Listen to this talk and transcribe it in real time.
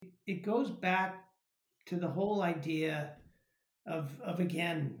it goes back to the whole idea of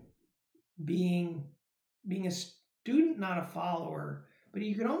again being being a student, not a follower. But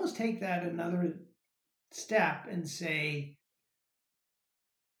you can almost take that another step and say,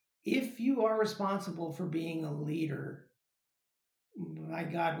 if you are responsible for being a leader, my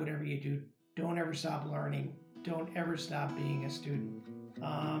God, whatever you do, don't ever stop learning. Don't ever stop being a student.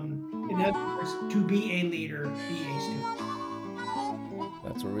 In other words, to be a leader, be a student.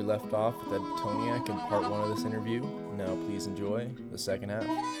 That's where we left off with Ed Pitoniak in part one of this interview. Now, please enjoy the second half.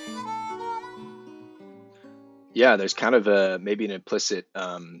 Yeah, there's kind of a maybe an implicit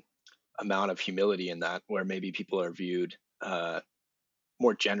amount of humility in that, where maybe people are viewed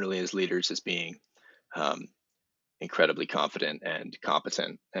more generally as leaders as being um, incredibly confident and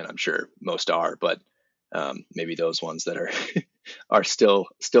competent, and I'm sure most are, but maybe those ones that are are still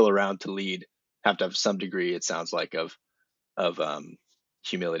around to lead have to have some degree, it sounds like, of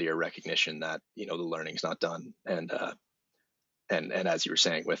humility or recognition that the learning's not done, and as you were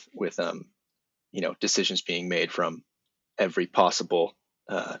saying, with decisions being made from every possible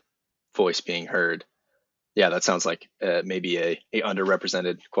uh, voice being heard. Yeah, that sounds like maybe a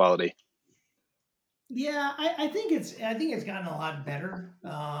underrepresented quality. Yeah, I think it's gotten a lot better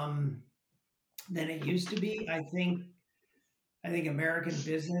than it used to be. I think American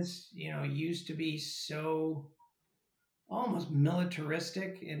business, used to be so almost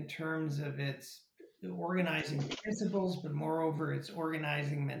militaristic in terms of its organizing principles, but moreover, its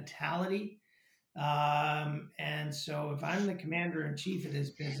organizing mentality. And so, if I'm the commander in chief of this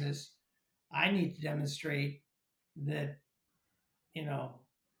business, I need to demonstrate that you know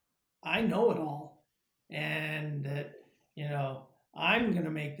I know it all, and that you know I'm going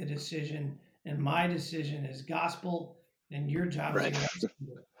to make the decision, and my decision is gospel, and your job is Right. to execute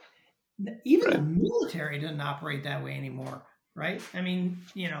it. Even the Right. military doesn't operate that way anymore, right? I mean,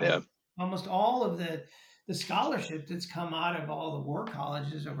 Yeah. almost all of the scholarship that's come out of all the war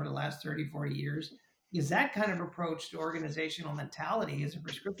colleges over the last 30, 40 years is that kind of approach to organizational mentality as a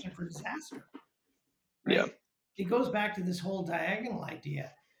prescription for disaster, Yeah. right? It goes back to this whole diagonal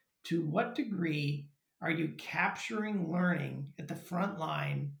idea. To what degree are you capturing learning at the front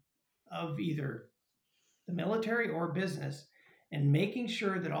line of either the military or business, and making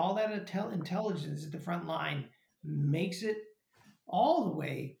sure that all that intelligence at the front line makes it all the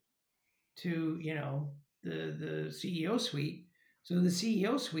way to the CEO suite, so the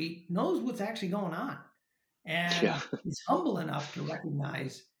CEO suite knows what's actually going on Yeah. and is humble enough to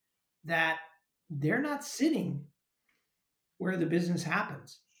recognize that they're not sitting where the business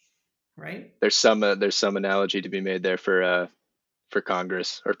happens, right? There's some analogy to be made there for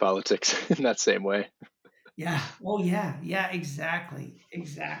Congress or politics in that same way. Yeah. Oh yeah. Yeah. Exactly.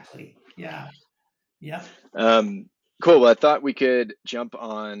 Exactly. Yeah. Yep. Um, cool. Well, I thought we could jump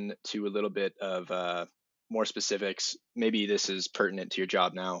on to a little bit of more specifics. Maybe this is pertinent to your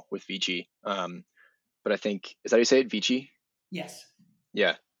job now with Vici. But I think, is that how you say it, Vici? Yes.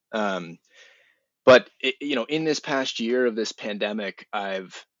 Yeah. Um, but in this past year of this pandemic,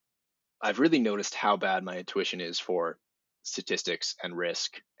 I've really noticed how bad my intuition is for statistics and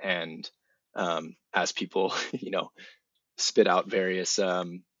risk, and as people spit out various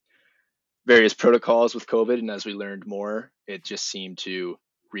protocols with COVID, and as we learned more, it just seemed to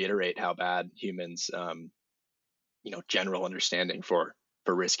reiterate how bad humans general understanding for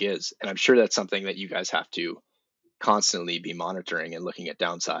risk is. And I'm sure that's something that you guys have to constantly be monitoring and looking at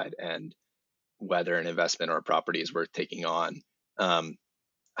downside and whether an investment or a property is worth taking on. um,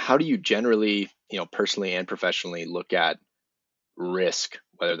 how do you generally, personally and professionally, look at risk,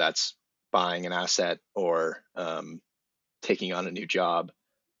 whether that's buying an asset or taking on a new job,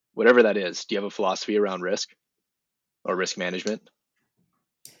 whatever that is? Do you have a philosophy around risk or risk management?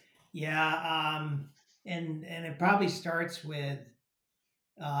 Yeah. And it probably starts with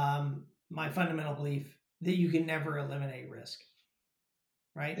my fundamental belief that you can never eliminate risk,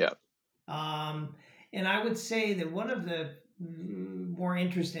 right? Yeah. Um, and I would say that one of the more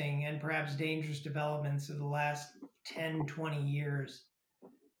interesting and perhaps dangerous developments of the last 10, 20 years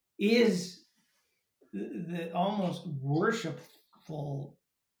is the almost worshipful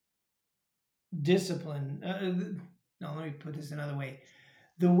discipline. No, let me put this another way.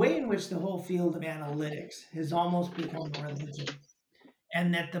 The way in which the whole field of analytics has almost become religion,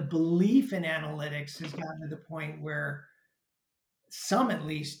 and that the belief in analytics has gotten to the point where some, at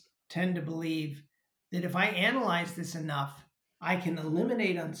least, tend to believe that if I analyze this enough, I can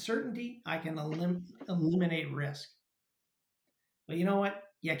eliminate uncertainty, I can eliminate risk. Well, you know what?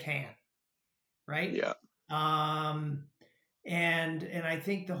 You can, right? Yeah. Um, And I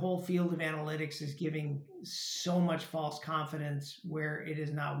think the whole field of analytics is giving so much false confidence where it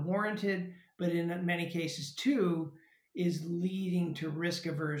is not warranted, but in many cases too is leading to risk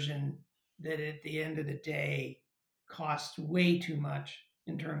aversion that at the end of the day costs way too much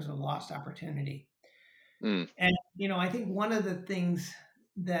in terms of lost opportunity. Mm. And I think one of the things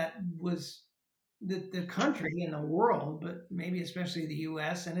that was the country and the world, but maybe especially the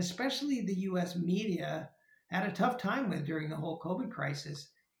US and especially the US media had a tough time with during the whole COVID crisis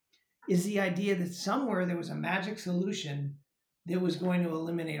is the idea that somewhere there was a magic solution that was going to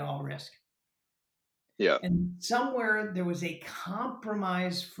eliminate all risk. Yeah. And somewhere there was a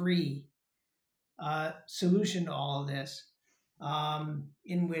compromise free solution to all of this,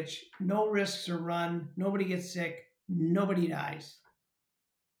 in which no risks are run, nobody gets sick, nobody dies.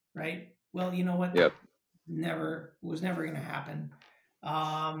 Right? Well, you know what? Yep. Was never going to happen.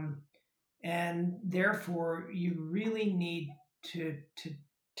 And therefore, you really need to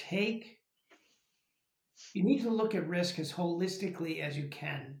take. You need to look at risk as holistically as you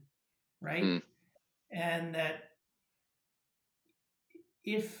can, right? Mm. And that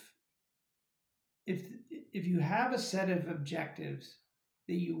if if you have a set of objectives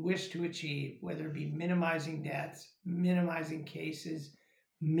that you wish to achieve, whether it be minimizing deaths, minimizing cases,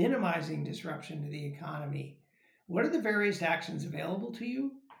 minimizing disruption to the economy, what are the various actions available to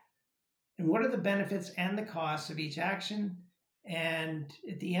you? And what are the benefits and the costs of each action? And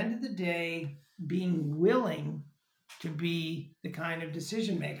at the end of the day, being willing to be the kind of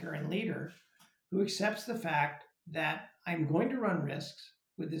decision maker and leader who accepts the fact that I'm going to run risks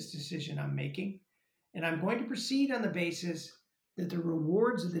with this decision I'm making, and I'm going to proceed on the basis that the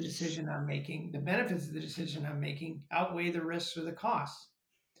rewards of the decision I'm making, the benefits of the decision I'm making, outweigh the risks or the costs.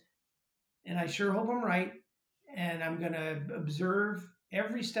 And I sure hope I'm right. And I'm going to observe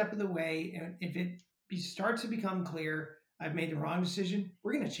every step of the way. And if it starts to become clear I've made the wrong decision,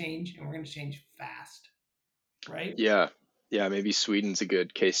 we're going to change, and we're going to change fast. Right? Yeah. Yeah. Maybe Sweden's a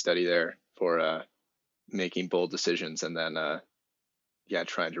good case study there for making bold decisions and then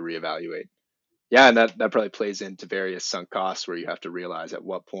trying to reevaluate. Yeah, and that probably plays into various sunk costs where you have to realize at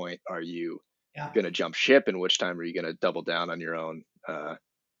what point are you Yeah. going to jump ship and which time are you going to double down on your own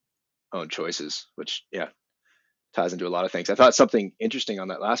choices, which ties into a lot of things. I thought something interesting on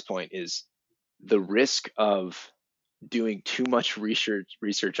that last point is the risk of doing too much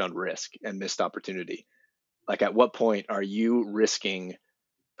research on risk and missed opportunity. Like, at what point are you risking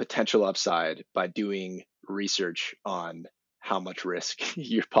potential upside by doing research on how much risk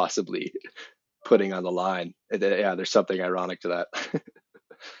you're possibly putting on the line? Yeah, there's something ironic to that.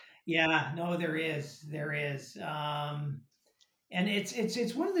 Yeah, no, there is. And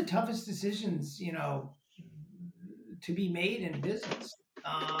it's one of the toughest decisions, to be made in business.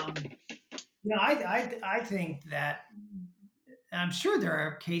 I think that I'm sure there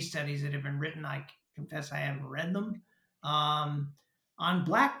are case studies that have been written. I confess I haven't read them, on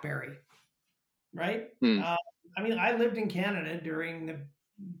BlackBerry, right? Hmm. I lived in Canada during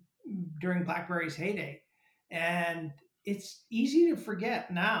BlackBerry's heyday, and it's easy to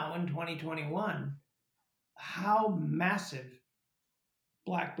forget now in 2021 how massive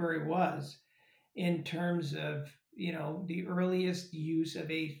BlackBerry was in terms of the earliest use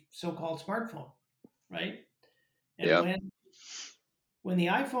of a so-called smartphone, right? And Yeah. when the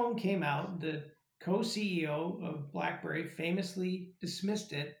iPhone came out, the co-CEO of BlackBerry famously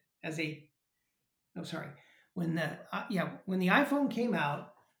dismissed it as a no, sorry. When the iPhone came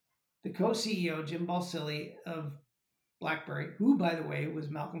out, the co-CEO Jim Balsillie of BlackBerry, who by the way was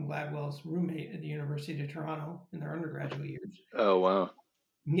Malcolm Gladwell's roommate at the University of Toronto in their undergraduate years, Oh, wow.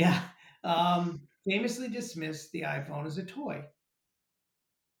 yeah, famously dismissed the iPhone as a toy,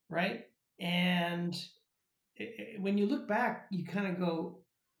 right? And when you look back, you kind of go,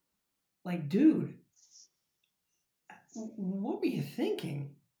 like, dude, what were you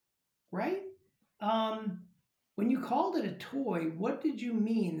thinking, right? When you called it a toy, what did you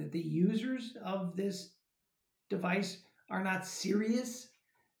mean? That the users of this device are not serious,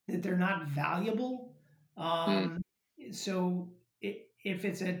 that they're not valuable? Hmm. So if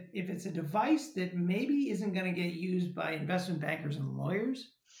it's a device that maybe isn't going to get used by investment bankers and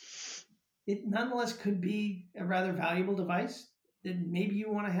lawyers, it nonetheless could be a rather valuable device that maybe you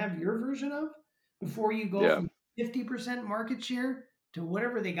want to have your version of before you go Yeah. from 50% market share to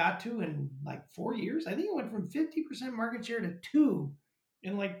whatever they got to in like 4 years. I think it went from 50% market share to 2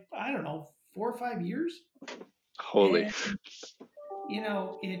 in, like, I don't know, 4 or 5 years. Holy. And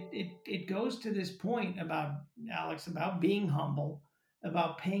it goes to this point about, Alex, about being humble,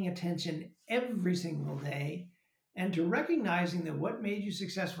 about paying attention every single day, and to recognizing that what made you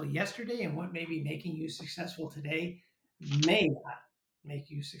successful yesterday and what may be making you successful today may not make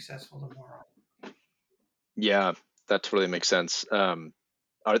you successful tomorrow. Yeah, that totally makes sense.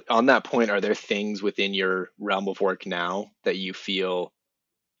 On that point, are there things within your realm of work now that you feel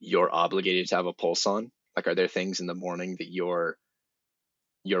you're obligated to have a pulse on? Like, are there things in the morning that you're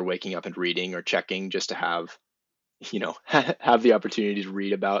waking up and reading or checking just to have, have the opportunity to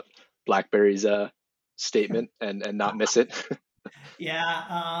read about BlackBerry's statement and not miss it?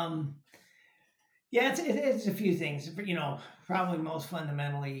 Yeah, yeah, it's a few things. Probably most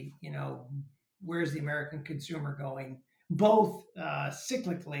fundamentally, where's the American consumer going, both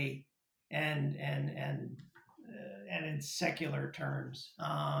cyclically and in secular terms.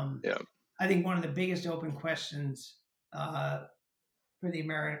 Yeah, I think one of the biggest open questions for the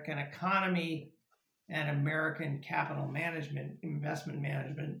American economy and American capital management, investment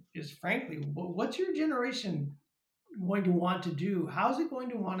management, is frankly, what's your generation going to want to do? How's it going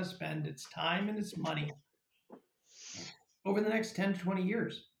to want to spend its time and its money over the next 10 to 20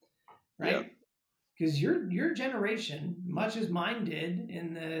 years, yeah, right? Because your generation, much as mine did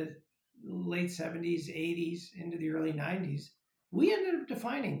in the late 70s, 80s, into the early 90s, we ended up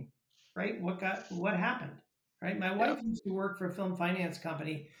defining, right, what happened, right? My yeah, wife used to work for a film finance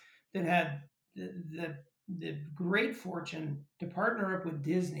company that had the great fortune to partner up with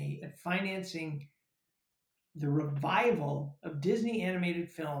Disney at financing the revival of Disney animated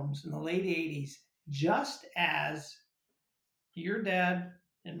films in the late 80s, just as your dad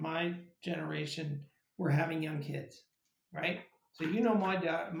and my generation were having young kids, right? So my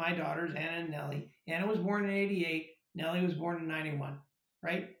daughters, Anna and Nellie. Anna was born in 88. Nellie was born in 91,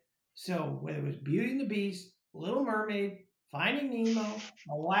 right? So whether it was Beauty and the Beast, Little Mermaid, Finding Nemo,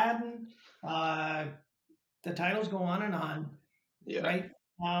 Aladdin, uh, the titles go on, yeah, right?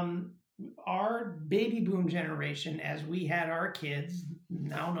 Um, our baby boom generation, as we had our kids,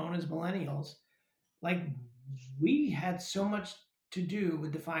 now known as millennials, like we had so much to do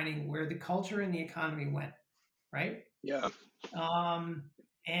with defining where the culture and the economy went, right? yeah. Um,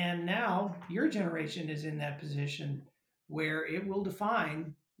 and now your generation is in that position where it will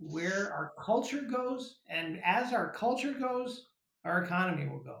define where our culture goes, and as our culture goes, our economy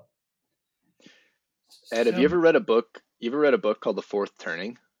will go. Ed, have So you ever read a book? You ever read a book called The Fourth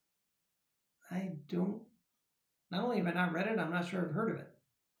Turning? I don't. Not only have I not read it, I'm not sure I've heard of it.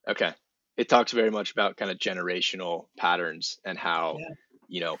 Okay. It talks very much about kind of generational patterns and how,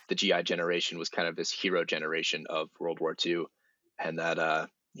 Yeah, the GI generation was kind of this hero generation of World War II, and that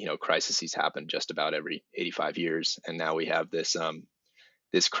crises happen just about every 85 years, and now we have this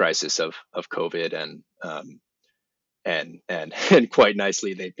crisis of COVID, and and quite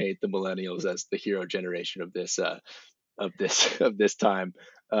nicely they paint the millennials as the hero generation of this time.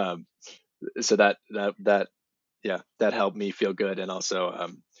 Um, so that yeah, that helped me feel good, and also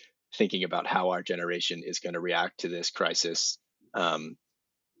thinking about how our generation is going to react to this crisis. Um,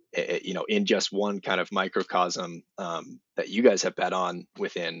 in just one kind of microcosm that you guys have bet on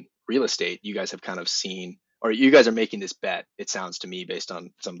within real estate, you guys have kind of seen, or you guys are making this bet. It sounds to me, based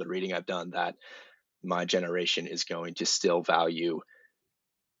on some of the reading I've done, that my generation is going to still value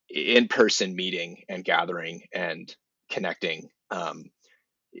in-person meeting and gathering and connecting,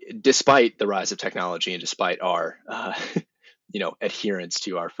 despite the rise of technology and despite our adherence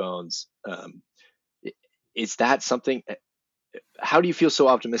to our phones. Is that something? How do you feel so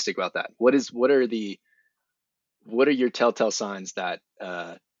optimistic about that? What are your telltale signs that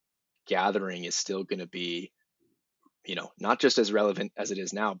gathering is still going to be, not just as relevant as it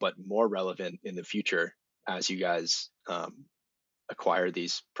is now, but more relevant in the future as you guys acquire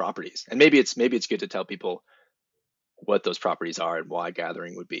these properties? And maybe it's good to tell people what those properties are and why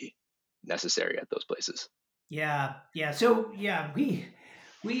gathering would be necessary at those places. yeah, yeah. So yeah, we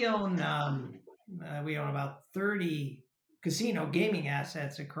own we own about 30 casino gaming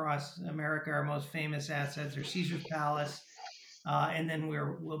assets across America. Our most famous assets are Caesar's Palace, and then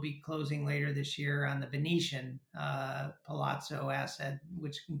we'll be closing later this year on the Venetian Palazzo asset,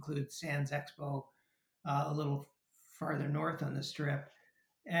 which includes Sands Expo a little farther north on the Strip.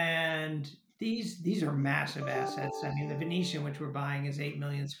 And these are massive assets. I mean, the Venetian, which we're buying, is 8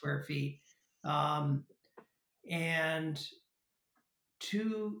 million square feet. Um, and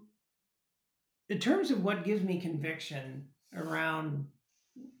to in terms of what gives me conviction around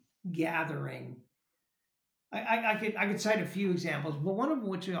gathering, I could cite a few examples, but one of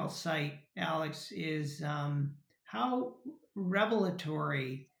which I'll cite, Alex, is how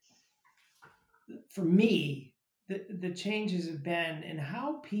revelatory for me the changes have been in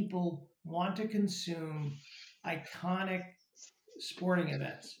how people want to consume iconic sporting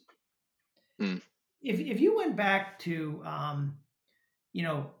events. Mm, If you went back to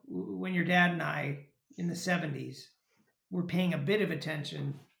when your dad and I in the 70s, were paying a bit of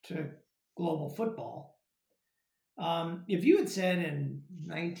attention to global football. If you had said in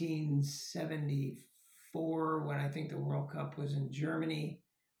 1974, when I think the World Cup was in Germany,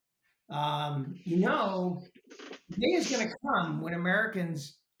 the day is going to come when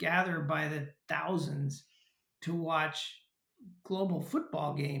Americans gather by the thousands to watch global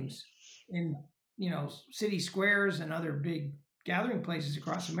football games in, city squares and other big gathering places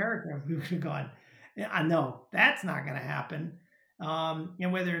across America. We would have gone, I know that's not going to happen.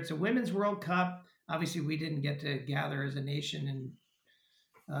 And whether it's a women's World Cup, obviously we didn't get to gather as a nation in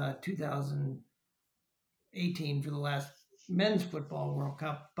 2018 for the last men's football World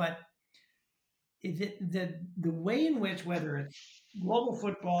Cup, but the way in which, whether it's global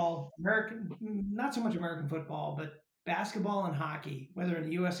football, American, not so much American football, but basketball and hockey, whether in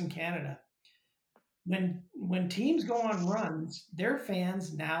the U.S. and Canada, when teams go on runs, their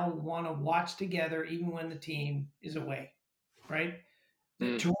fans now want to watch together, even when the team is away, right?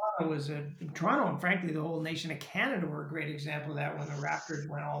 Toronto, and frankly, the whole nation of Canada were a great example of that when the Raptors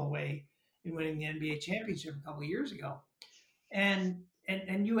went all the way in winning the NBA championship a couple of years ago. And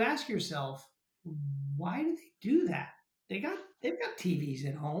you ask yourself, why do they do that? They've got TVs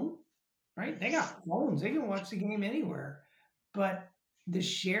at home, right? They got phones. They can watch the game anywhere. But the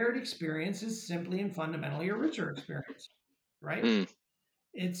shared experience is simply and fundamentally a richer experience, right?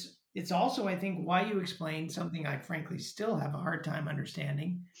 It's also, I think, why you explained something I frankly still have a hard time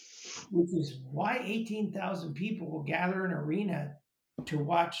understanding, which is why 18,000 people will gather in an arena to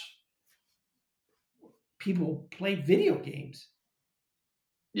watch people play video games.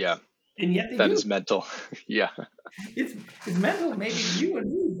 Yeah. And yet they that do. is mental. Yeah. It's mental maybe to you and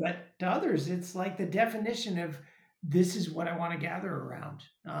me, but to others, it's like the definition of this is what I want to gather around.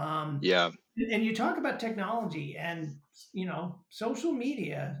 Yeah. And you talk about technology and, social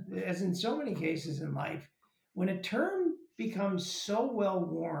media, as in so many cases in life, when a term becomes so well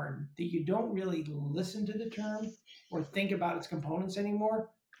worn that you don't really listen to the term or think about its components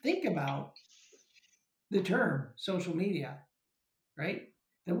anymore, think about the term social media, right?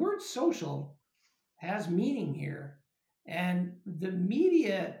 The word social has meaning here. And the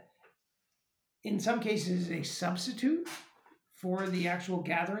media, in some cases, is a substitute for the actual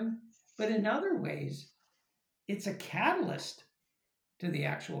gathering, but in other ways, it's a catalyst to the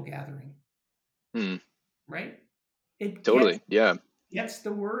actual gathering, right? It Totally. gets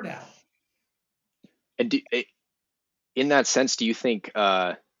the word out. And in that sense, do you think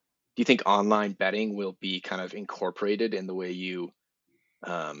online betting will be kind of incorporated in the way you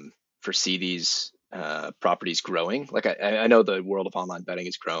foresee these properties growing? Like I know the world of online betting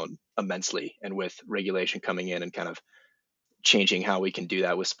has grown immensely, and with regulation coming in and kind of changing how we can do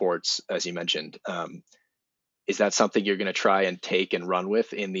that with sports, as you mentioned, is that something you're going to try and take and run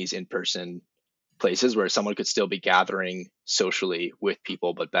with in these in-person places where someone could still be gathering socially with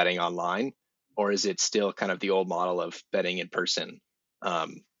people but betting online? Or is it still kind of the old model of betting in person?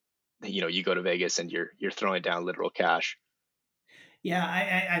 You go to Vegas and you're throwing down literal cash. Yeah,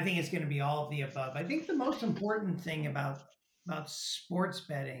 I think it's going to be all of the above. I think the most important thing about sports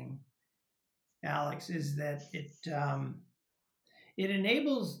betting, Alex, is that it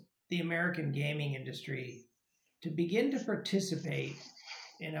enables the American gaming industry to begin to participate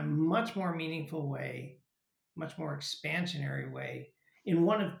in a much more meaningful way, much more expansionary way, in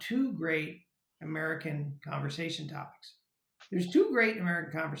one of two great American conversation topics. There's two great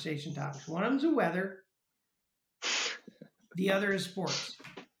American conversation topics. One of them's the weather. The other is sports,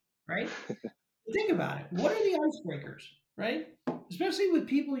 right? Think about it. What are the icebreakers, right? Especially with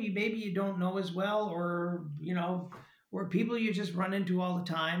people you don't know as well, or or people you just run into all the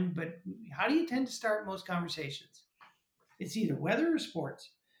time. But how do you tend to start most conversations? It's either weather or sports.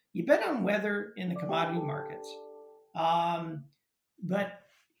 You bet on weather in the commodity markets, but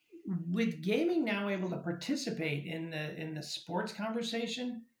with gaming now able to participate in the sports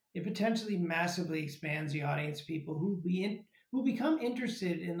conversation, it potentially massively expands the audience of people who become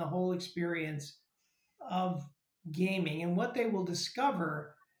interested in the whole experience of gaming. And what they will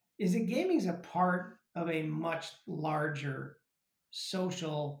discover is that gaming is a part of a much larger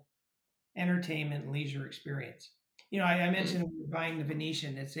social entertainment leisure experience. I mentioned we're buying the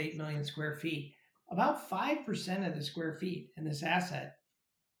Venetian. It's 8 million square feet. About 5% of the square feet in this asset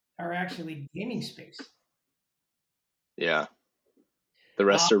are actually gaming space. Yeah. The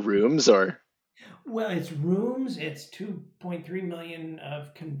rest are rooms, or? Well, it's rooms. It's 2.3 million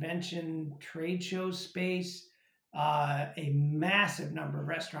of convention trade show space, a massive number of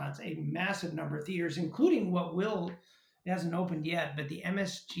restaurants, a massive number of theaters, including it hasn't opened yet, but the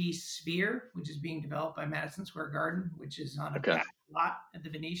MSG Sphere, which is being developed by Madison Square Garden, which is on a back lot at the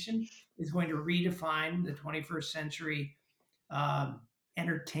Venetian, is going to redefine the 21st century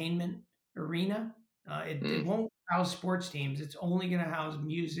entertainment arena. It Mm, won't house sports teams. It's only going to house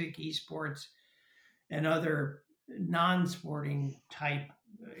music, esports, and other non-sporting type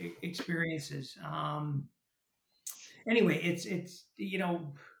experiences. Anyway, it's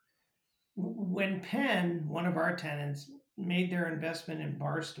when Penn, one of our tenants, made their investment in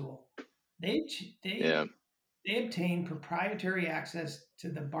Barstool, they ch- yeah. they obtained proprietary access to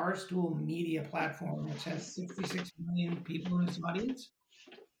the Barstool media platform, which has 66 million people in its audience.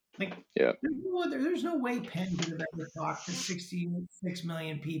 Like, Yeah. there's no way Penn could have ever talked to 66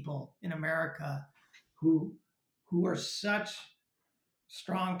 million people in America who who are such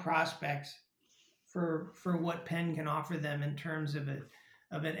strong prospects for what Penn can offer them in terms of an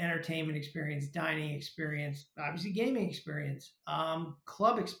entertainment experience, dining experience, obviously gaming experience,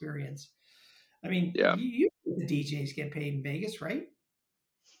 club experience. I mean, Yeah. you the DJs get paid in Vegas, right?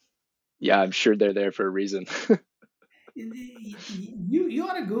 Yeah. I'm sure they're there for a reason. You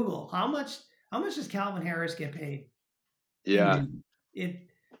ought to Google how much does Calvin Harris get paid in Yeah. Vegas?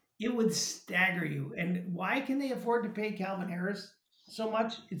 It would stagger you. And why can they afford to pay Calvin Harris so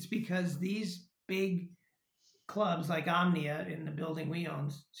much? It's because these big clubs like Omnia in the building we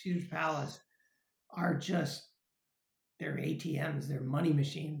own, Caesar's Palace, are just they're ATMs, they're money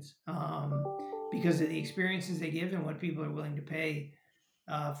machines, because of the experiences they give and what people are willing to pay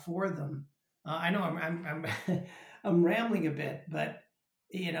for them. I know I'm I'm rambling a bit, but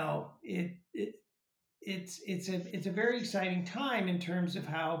it's a very exciting time in terms of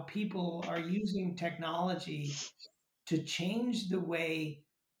how people are using technology to change the way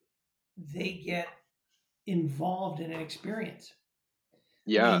they get involved in an experience. I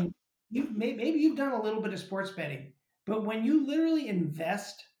Yeah. mean, maybe you've done a little bit of sports betting, but when you literally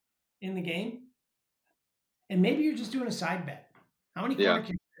invest in the game, and maybe you're just doing a side bet, how many Yeah. corner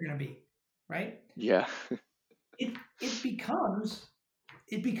kicks are going to be, right? Yeah. It it becomes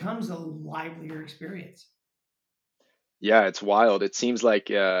it becomes a livelier experience. Yeah. It's wild. It seems like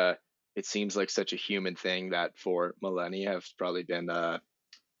such a human thing that for millennia have probably been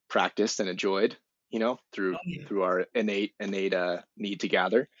practiced and enjoyed, Oh through yeah, our innate need to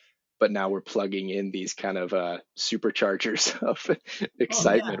gather. But now we're plugging in these kind of superchargers of oh yeah.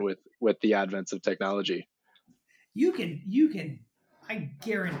 excitement with the advents of technology. You can. I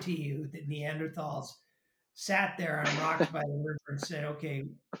guarantee you that Neanderthals sat there on rocks by the river and said, "Okay,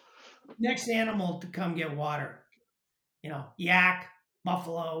 next animal to come get water." Yak,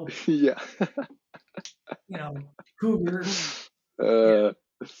 buffalo, Yeah. cougar, you uh,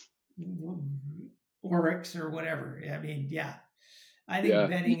 oryx or whatever. I mean, yeah, I think yeah.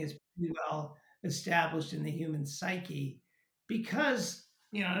 betting is pretty well established in the human psyche because,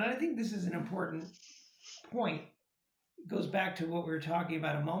 and I think this is an important point. It goes back to what we were talking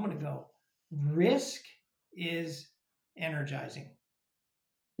about a moment ago. Risk is energizing,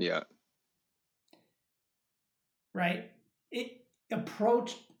 Yeah. right? It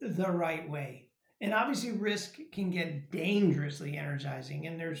approached the right way. And obviously, risk can get dangerously energizing.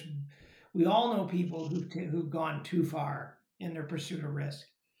 And we all know people who've gone too far in their pursuit of risk.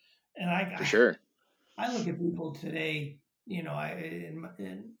 And For sure. I look at people today, in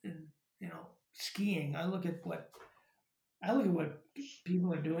skiing. I look at what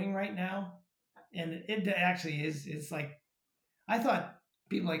people are doing right now, and it actually is. It's like I thought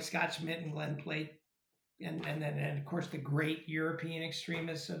people like Scott Schmidt and Glenn Plate, and of course the great European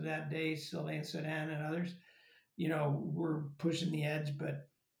extremists of that day, Sylvain Sedan and others, were pushing the edge. But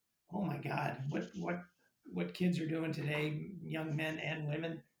oh my God, what kids are doing today, young men and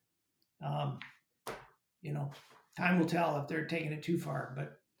women. Um, you know, Time will tell if they're taking it too far.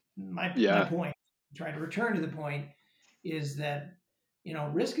 But my Yeah. point, try to return to the point, is that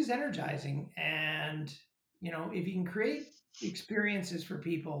risk is energizing, and if you can create experiences for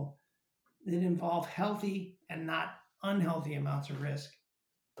people that involve healthy and not unhealthy amounts of risk,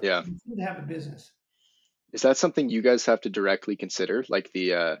 Yeah. you should have a business. Is that something you guys have to directly consider, like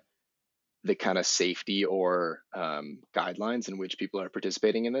the kind of safety or guidelines in which people are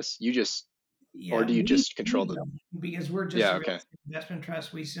participating in this? Or Yeah, do you just control we the? don't, because we're just Yeah. a real Okay. estate investment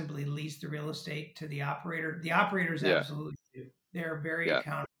trust. We simply lease the real estate to the operator. The operators Yeah. absolutely do. They're Yeah.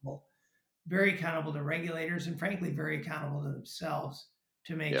 very accountable to regulators, and frankly, very accountable to themselves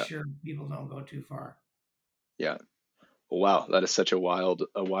to make Yeah. sure people don't go too far. Yeah. Wow, that is such a wild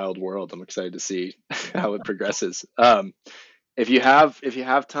world. I'm excited to see how it progresses. If you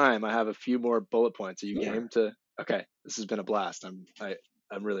have time, I have a few more bullet points. Are you game Sure. to? Okay, this has been a blast.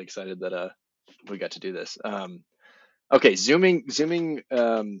 I'm really excited that we got to do this. Okay, zooming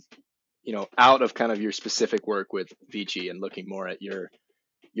out of kind of your specific work with Vici and looking more at your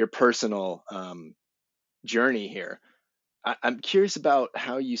personal journey here. I'm curious about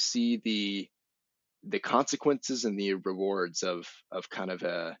how you see the consequences and the rewards of kind of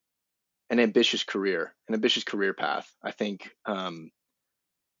an ambitious career path. I think, to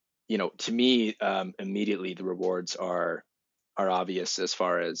me, immediately the rewards are obvious as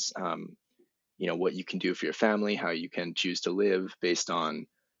far as what you can do for your family, how you can choose to live based on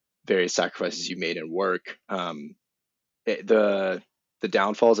various sacrifices you made in work. The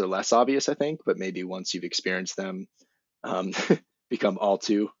downfalls are less obvious, I think, but maybe once you've experienced them, um, become all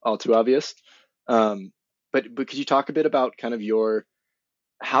too obvious. Um, but could you talk a bit about kind of your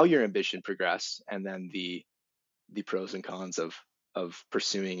how your ambition progressed, and then the pros and cons of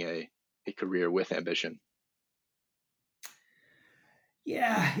pursuing a career with ambition?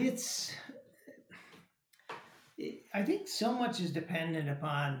 Yeah, I think so much is dependent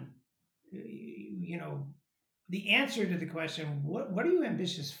upon, the answer to the question, what are you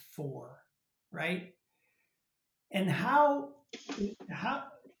ambitious for, right? And how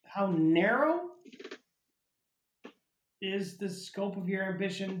how narrow is the scope of your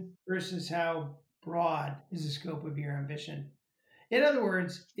ambition versus how broad is the scope of your ambition. In other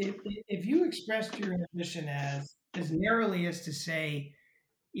words, if you expressed your ambition as narrowly as to say,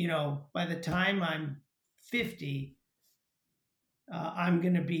 by the time I'm 50, I'm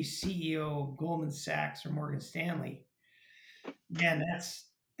going to be CEO of Goldman Sachs or Morgan Stanley. Man,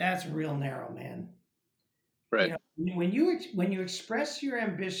 that's real narrow, man. Right. When you express your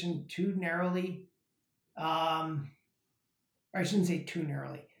ambition too narrowly, um, or I shouldn't say too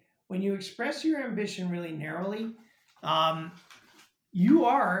narrowly. When you express your ambition really narrowly, um, you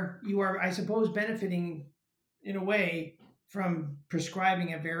are, I suppose, benefiting in a way from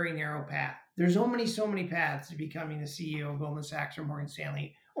prescribing a very narrow path. There's so many paths to becoming the CEO of Goldman Sachs or Morgan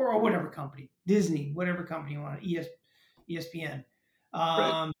Stanley or whatever company, Disney, whatever company you want, ESPN.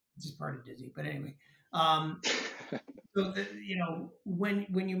 Right. It's just part of Disney, but anyway. Um,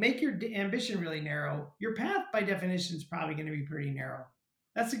 when you make your ambition really narrow, your path by definition is probably going to be pretty narrow.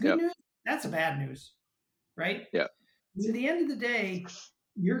 That's the good Yeah. news. That's the bad news, right? Yeah. Because at the end of the day,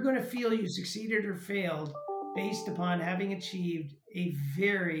 you're going to feel you succeeded or failed based upon having achieved a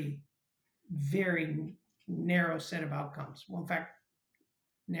very, very narrow set of outcomes. Well, in fact,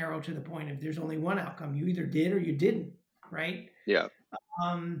 narrow to the point of there's only one outcome. You either did or you didn't, right? Yeah.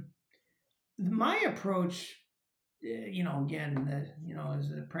 Um, my approach, again,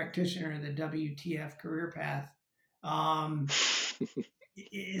 as a practitioner of the WTF career path, um,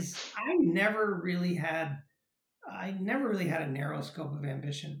 is I never really had a narrow scope of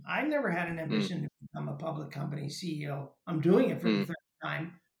ambition. I never had an Mm, ambition to become a public company CEO. I'm doing it for the mm, third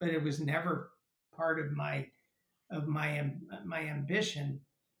time, but it was never part of my ambition.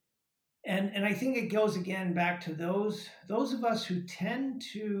 And I think it goes again back to those of us who tend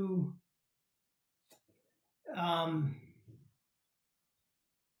um,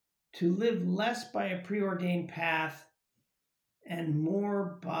 to live less by a preordained path and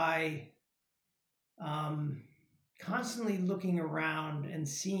more by um, constantly looking around and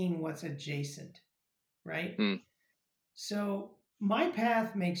seeing what's adjacent, right? mm, So my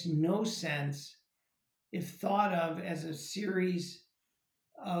path makes no sense if thought of as a series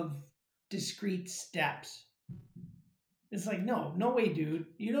of discrete steps. It's like, no, no way, dude.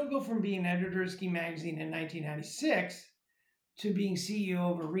 You don't go from being editor of Ski Magazine in 1996 to being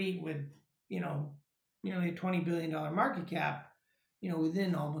CEO of a REIT with, nearly a $20 billion market cap,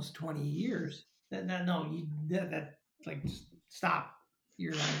 within almost 20 years. That no, that like stop.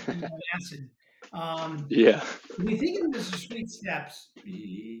 You're on acid. Um, yeah. if you think of them as discrete steps,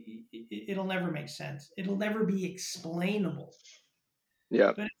 it'll never make sense. It'll never be explainable.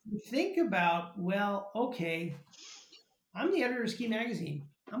 Yeah. But if you think about, well, okay, I'm the editor of Ski Magazine.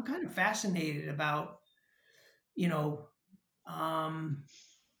 I'm kind of fascinated you know, um,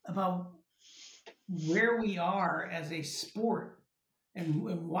 about where we are as a sport and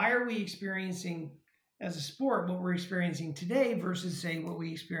why are we experiencing as a sport what we're experiencing today versus, say, what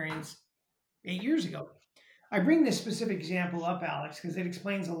we experienced 8 years ago. I bring this specific example up, Alex, because it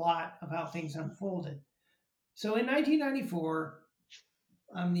explains a lot of how things unfolded. So in 1994,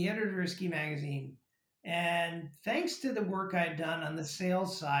 I'm the editor of Ski Magazine. And thanks to the work I'd done on the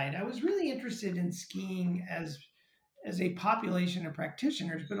sales side, I was really interested in skiing as a population of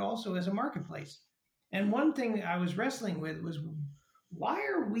practitioners, but also as a marketplace. And one thing I was wrestling with was why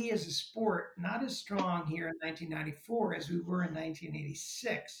are we as a sport not as strong here in 1994 as we were in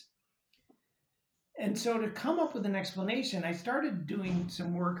 1986? And so to come up with an explanation, I started doing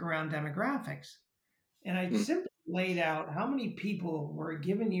some work around demographics. And I Mm, simply laid out how many people were a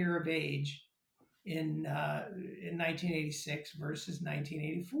given year of age in 1986 versus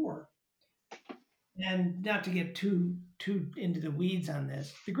 1984. and not to get too into the weeds on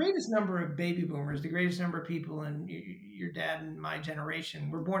this, the greatest number of baby boomers, the greatest number of people in your dad and my generation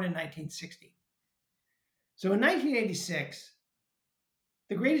were born in 1960. So in 1986,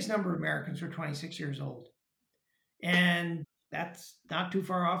 the greatest number of Americans were 26 years old. And that's not too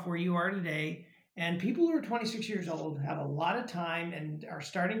far off where you are today. And people who are 26 years old have a lot of time and are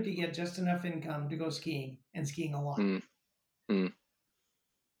starting to get just enough income to go skiing and skiing a lot. Mm, mm,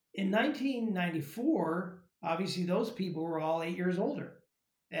 In 1994, obviously those people were all 8 years older.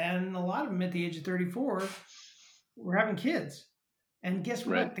 And a lot of them at the age of 34 were having kids. And guess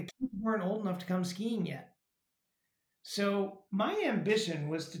right. what? The kids weren't old enough to come skiing yet. So my ambition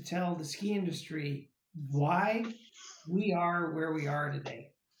was to tell the ski industry why we are where we are today.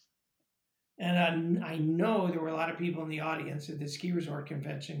 And I know there were a lot of people in the audience at the ski resort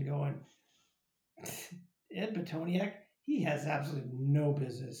convention going, Ed Petoniak, he has absolutely no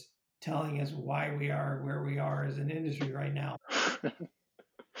business telling us why we are where we are as an industry right now.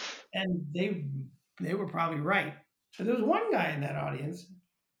 And they were probably right. But there was one guy in that audience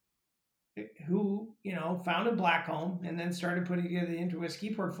who, founded Blackcomb and then started putting together into a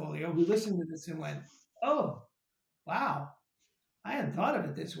ski portfolio, who listened to this and went, oh, wow, I hadn't thought of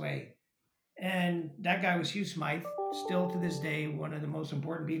it this way. And that guy was Hugh Smythe, still to this day, one of the most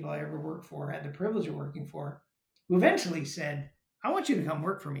important people I ever worked for, had the privilege of working for, who eventually said, I want you to come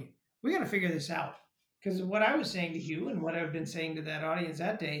work for me. We got to figure this out. Because what I was saying to Hugh and what I've been saying to that audience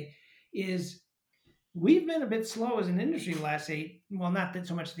that day is we've been a bit slow as an industry the last not that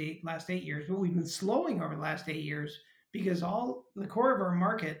so much the last 8 years, but we've been slowing over the last 8 years because all the core of our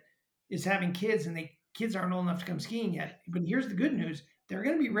market is having kids and the kids aren't old enough to come skiing yet. But here's the good news. They're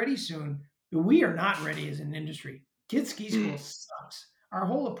going to be ready soon, but we are not ready as an industry. Kids ski school sucks. Our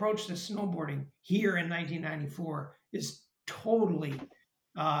whole approach to snowboarding here in 1994 is totally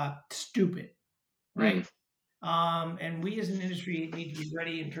stupid, right? And we as an industry need to be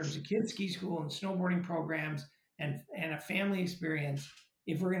ready in terms of kids ski school and snowboarding programs and a family experience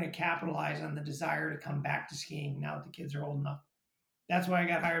if we're going to capitalize on the desire to come back to skiing now that the kids are old enough. That's why I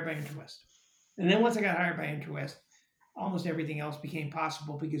got hired by Interwest. And then once I got hired by Interwest, almost everything else became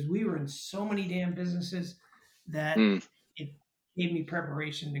possible because we were in so many damn businesses that it gave me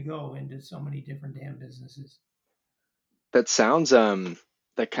preparation to go into so many different damn businesses. That sounds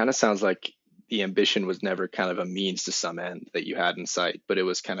that kind of sounds like the ambition was never kind of a means to some end that you had in sight, but it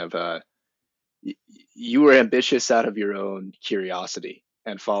was kind of you were ambitious out of your own curiosity,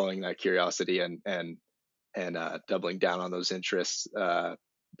 and following that curiosity and doubling down on those interests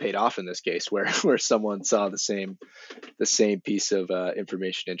paid off in this case, where someone saw the same piece of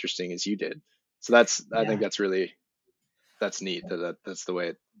information interesting as you did. So I think that's neat that's the way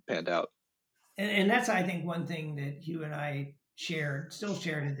it panned out. And that's, I think, one thing that Hugh and I still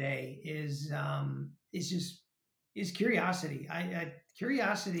share today is curiosity.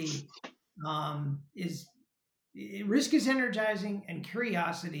 Curiosity is risk is energizing and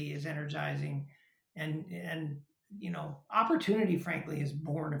curiosity is energizing, and opportunity, frankly, is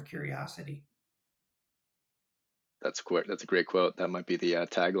born of curiosity. That's a great quote. That might be the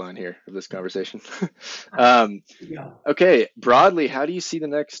tagline here of this conversation. Okay, broadly, how do you see the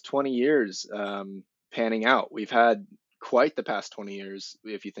next 20 years panning out? We've had quite the past 20 years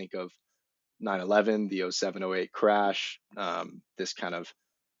if you think of 9/11, the 07-08 crash, this kind of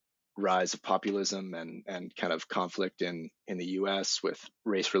rise of populism and kind of conflict in the US with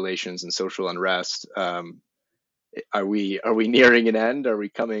race relations and social unrest. Are we nearing an end? Are we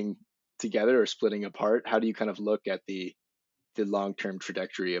coming together or splitting apart? How do you kind of look at the long-term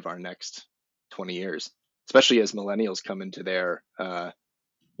trajectory of our next 20 years, especially as millennials come into their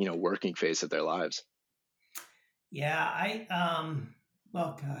working phase of their lives? Yeah,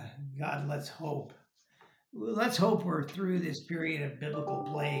 well, God, let's hope. Let's hope we're through this period of biblical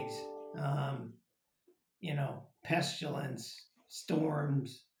plagues, pestilence,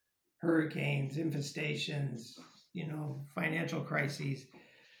 storms, hurricanes, infestations, financial crises.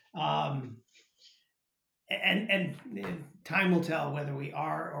 And time will tell whether we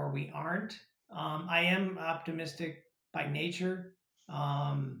are or we aren't. I am optimistic by nature.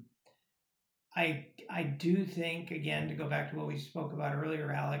 I do think, again, to go back to what we spoke about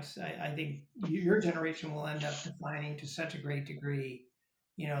earlier, Alex, I think your generation will end up defining to such a great degree,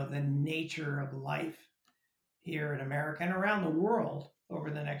 the nature of life here in America and around the world over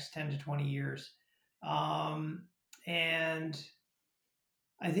the next 10 to 20 years. And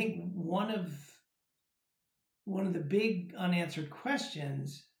I think one of the big unanswered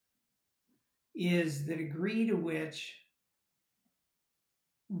questions is the degree to which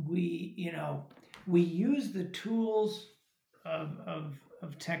we use the tools of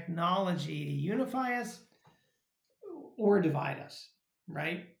of technology to unify us or divide us,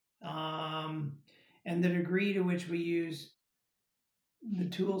 right? Um, and the degree to which we use the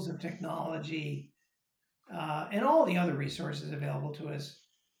tools of technology and all the other resources available to us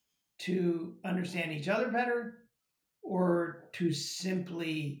to understand each other better or to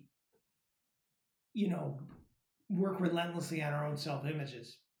simply, you know, work relentlessly on our own self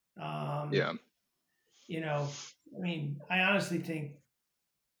images. Um, Yeah. you know, I mean, I honestly think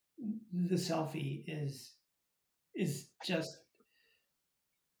the selfie is just,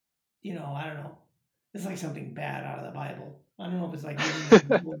 I don't know. It's like something bad out of the Bible. I don't know if it's like eating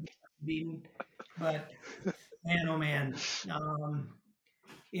the apple of Eden, but man, oh man, um,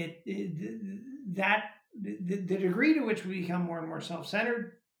 that the degree to which we become more and more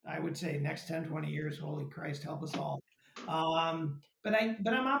self-centered, I would say next 10, 20 years, holy Christ, help us all. But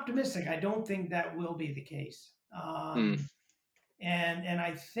I'm optimistic. I don't think that will be the case. Mm, And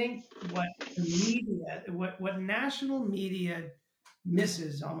I think what the media, what national media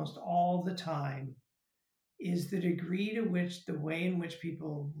misses almost all the time is the degree to which the way in which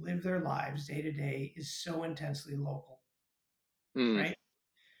people live their lives day to day is so intensely local, mm, right?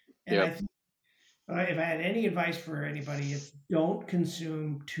 And I yep. think if I had any advice for anybody, it's don't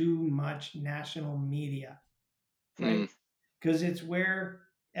consume too much national media, Mm, right? Because it's where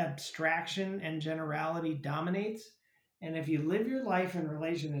abstraction and generality dominates. And if you live your life in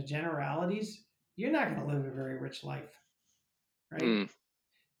relation to generalities, you're not going to live a very rich life, right? mm,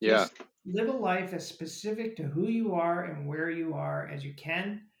 yeah. Just live a life as specific to who you are and where you are as you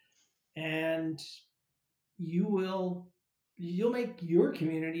can, and you will you'll make your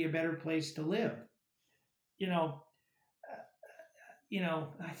community a better place to live. You know,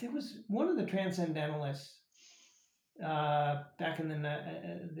 I think it was one of the transcendentalists back in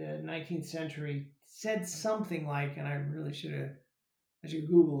the 19th century said something like, and I should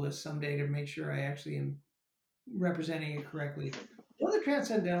Google this someday to make sure I actually am representing it correctly. One of the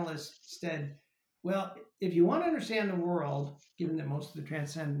transcendentalists said, "Well, if you want to understand the world, given that most of the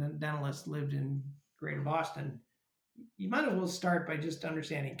transcendentalists lived in Greater Boston, you might as well start by just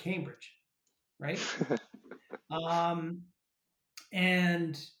understanding Cambridge, right?" Um,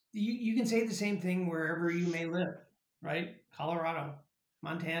 and you can say the same thing wherever you may live, right? Colorado,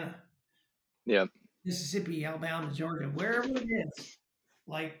 Montana, Yeah. Mississippi, Alabama, Georgia, wherever it is,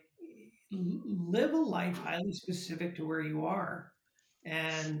 like live a life highly specific to where you are.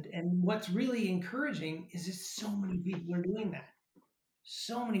 And what's really encouraging is that so many people are doing that.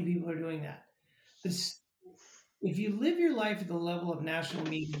 So many people are doing that. This If you live your life at the level of national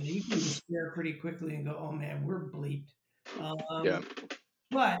media, you can despair pretty quickly and go, "Oh man, we're bleeped." Yeah.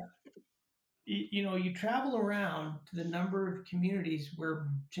 But you travel around to the number of communities where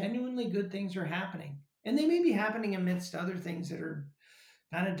genuinely good things are happening, and they may be happening amidst other things that are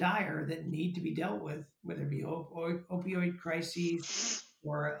kind of dire that need to be dealt with, whether it be opioid crises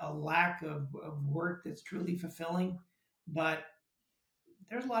or a lack of work that's truly fulfilling. But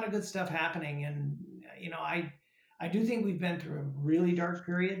there's a lot of good stuff happening, and I do think we've been through a really dark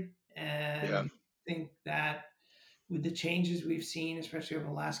period, Yeah. and think that with the changes we've seen, especially over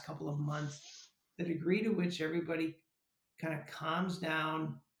the last couple of months, the degree to which everybody kind of calms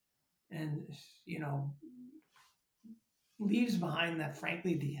down and you know leaves behind that,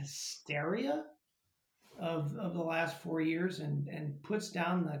 frankly, the hysteria of the last 4 years, and puts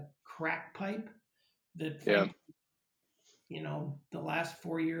down the crack pipe that, Yeah. frankly, the last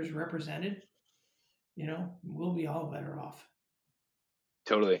 4 years represented, we'll be all better off.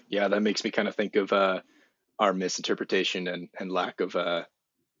 Totally. Yeah. That makes me kind of think of our misinterpretation and lack of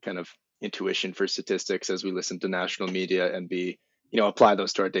kind of intuition for statistics as we listen to national media and apply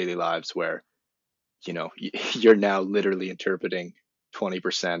those to our daily lives where, you're now literally interpreting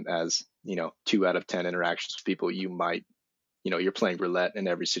 20% as, 2 out of 10 interactions with people you might, you're playing roulette in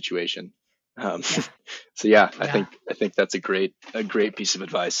every situation. Yeah, So yeah, I yeah. think that's a great piece of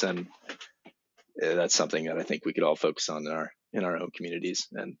advice, and that's something that I think we could all focus on in our own communities,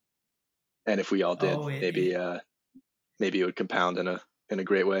 and if we all did, Oh, maybe it would compound in a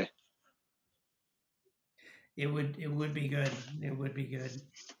great way. it would be good. It would be good.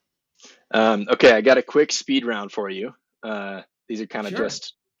 Okay, I got a quick speed round for you. These are kind of Sure.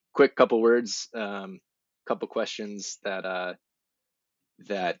 just quick couple words, couple questions that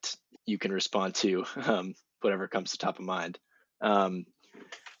you can respond to, whatever comes to top of mind. Um,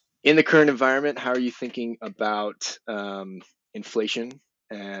 in the current environment, how are you thinking about inflation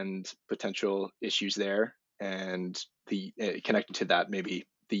and potential issues there, and the connected to that, maybe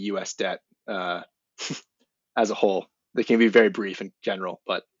the U.S. debt uh, as a whole? They can be very brief and general,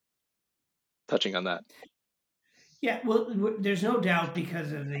 but touching on that. Yeah, well, there's no doubt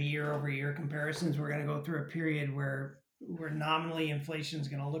because of the year-over-year comparisons, we're going to go through a period where nominally inflation is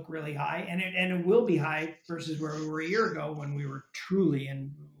going to look really high, and it will be high versus where we were a year ago when we were truly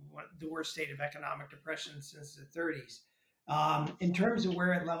in the worst state of economic depression since the 30s. In terms of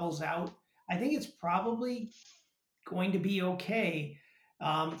where it levels out, I think it's probably going to be okay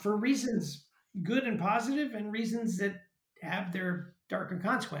for reasons good and positive, and reasons that have their darker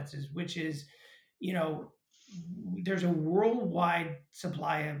consequences, which is, you know, there's a worldwide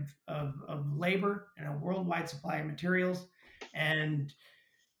supply of labor and a worldwide supply of materials, and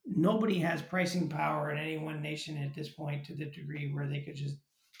nobody has pricing power in any one nation at this point to the degree where they could just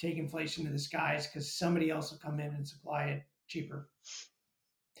take inflation to the skies because somebody else will come in and supply it cheaper.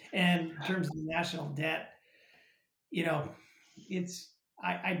 And in terms of the national debt, you know, it's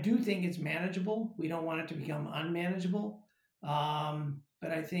I do think it's manageable. We don't want it to become unmanageable.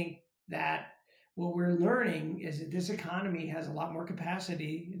 But I think that what we're learning is that this economy has a lot more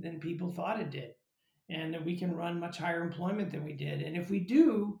capacity than people thought it did, and that we can run much higher employment than we did. And if we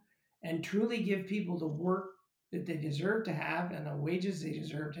do, and truly give people the work that they deserve to have and the wages they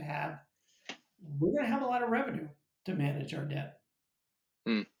deserve to have, we're going to have a lot of revenue to manage our debt.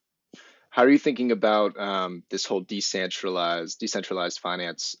 Hmm. How are you thinking about this whole decentralized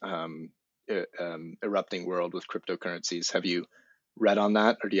finance erupting world with cryptocurrencies? Have you read on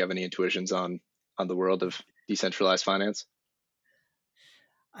that, or do you have any intuitions on the world of decentralized finance?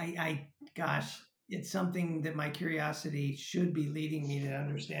 Gosh, it's something that my curiosity should be leading me to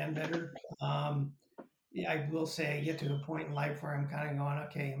understand better. Yeah, I will say I get to a point in life where I'm kind of going,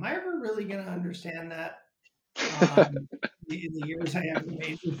 okay, am I ever really going to understand that? In the years I have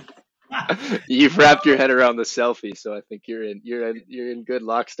remaining. You've No, wrapped your head around the selfie, so I think you're in good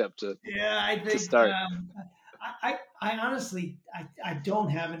lockstep yeah, I to think start. I honestly I don't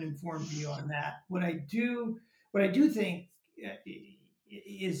have an informed view on that. What I do think uh,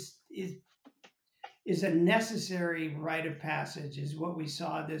 is is a necessary rite of passage is what we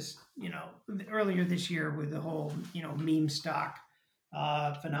saw this earlier this year with the whole meme stock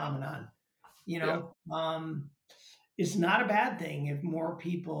phenomenon. You Yeah, know, it's not a bad thing if more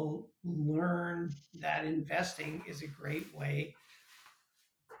people learn that investing is a great way,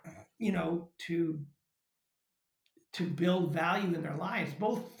 to build value in their lives,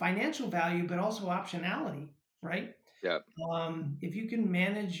 both financial value but also optionality, right? yeah. If you can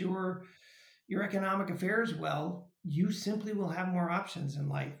manage your economic affairs well, you simply will have more options in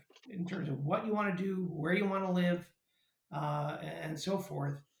life in terms of what you want to do, where you want to live, and so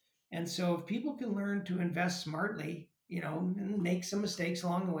forth. And so, if people can learn to invest smartly, and make some mistakes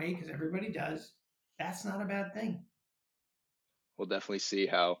along the way, because everybody does, that's not a bad thing. We'll definitely see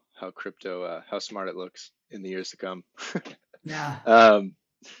how crypto how smart it looks in the years to come. Yeah. um,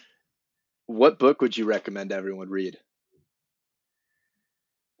 what book would you recommend everyone read?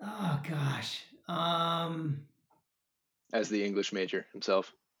 Oh gosh. As the English major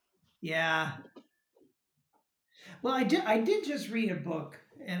himself. Yeah. Well, I did just read a book,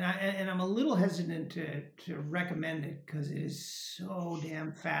 and I'm a little hesitant to recommend it because it is so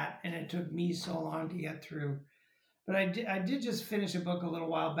damn fat, and it took me so long to get through. But I did just finish a book a little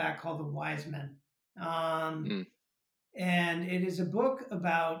while back called The Wise Men, um, Mm, and it is a book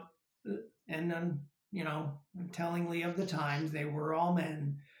about, and tellingly of the times, they were all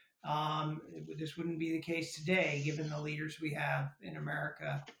men. This wouldn't be the case today, given the leaders we have in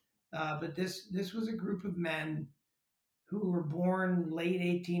America. But this was a group of men who were born late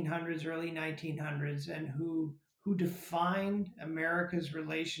 1800s, early 1900s, and who defined America's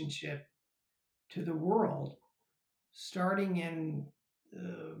relationship to the world, starting in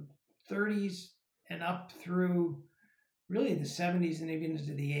the 30s and up through really the 70s and even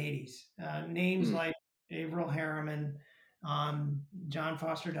into the 80s. Names mm. like Averill Harriman, John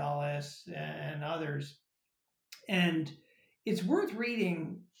Foster Dulles, and others. And it's worth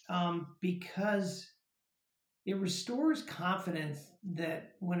reading because it restores confidence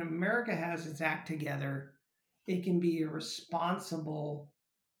that when America has its act together, it can be a responsible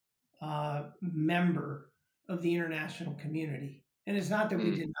member of the international community. And it's not that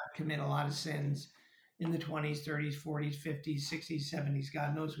we Mm. did not commit a lot of sins in the 20s, 30s, 40s, 50s, 60s, 70s.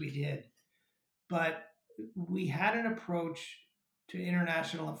 God knows we did. But we had an approach to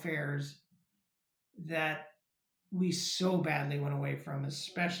international affairs that we so badly went away from,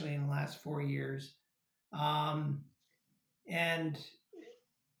 especially in the last 4 years. Um, and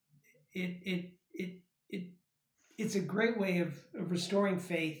it it it it it's a great way of restoring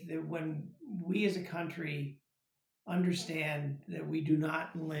faith that when we as a country understand that we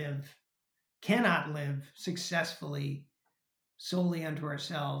cannot live successfully solely unto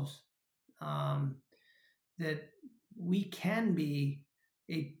ourselves, um, that we can be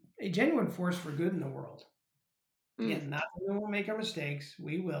a genuine force for good in the world. Mm, Again, not that we won't make our mistakes,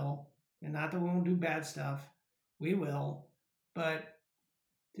 we will, and not that we won't do bad stuff, we will. But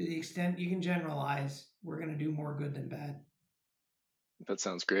to the extent you can generalize, we're going to do more good than bad. that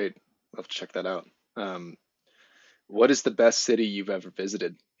sounds great. I'll have to check that out. Um, what is the best city you've ever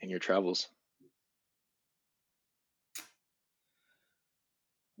visited in your travels?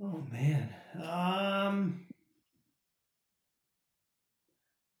 Oh man,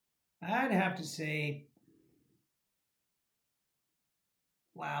 I'd have to say,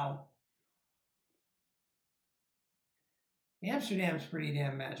 wow, Amsterdam's pretty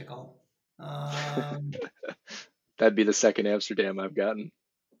damn magical. Um, That'd be the second Amsterdam I've gotten.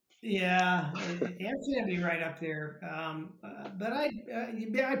 yeah, Amsterdam be right up there. But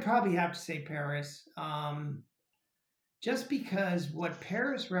I'd probably have to say Paris, just because what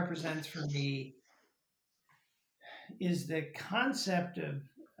Paris represents for me is the concept of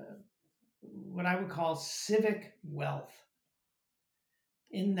uh, what I would call civic wealth.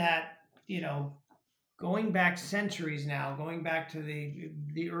 In that, you know, going back centuries now, going back to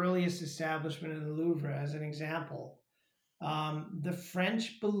the earliest establishment of the Louvre as an example, the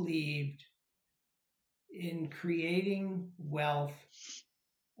French believed in creating wealth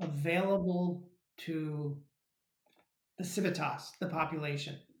available to the civitas, the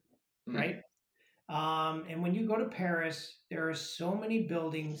population, Mm, right? And when you go to Paris, there are so many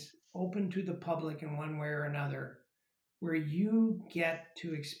buildings open to the public in one way or another where you get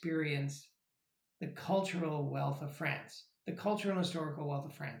to experience the cultural wealth of France, the cultural and historical wealth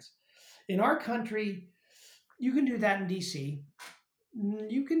of France. In our country, you can do that in DC.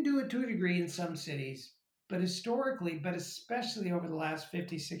 You can do it to a degree in some cities, but historically, but especially over the last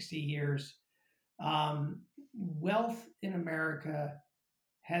 50, 60 years, wealth in America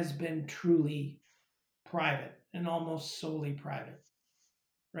has been truly private and almost solely private,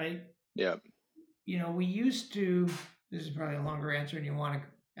 right? yeah. We used to, this is probably a longer answer than you want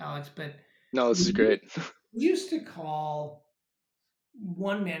to, Alex, but No, this is we great. used to call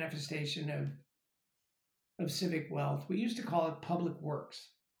one manifestation of civic wealth, we used to call it public works,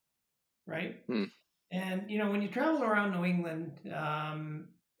 right? Hmm. And when you travel around New England,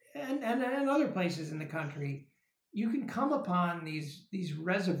 and other places in the country, you can come upon these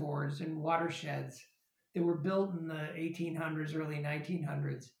reservoirs and watersheds that were built in the 1800s, early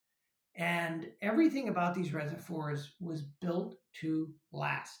 1900s, and everything about these reservoirs was built to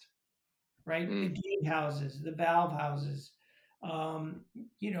last. Right, the Mm, gate houses, the valve houses, um,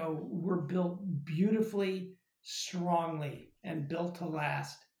 were built beautifully, strongly, and built to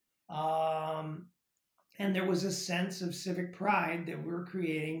last. Um, and there was a sense of civic pride that we're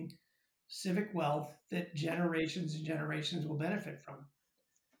creating civic wealth that generations and generations will benefit from.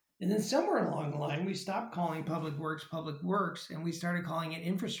 And then somewhere along the line, we stopped calling public works, and we started calling it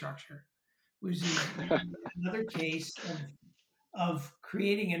infrastructure, which is another case of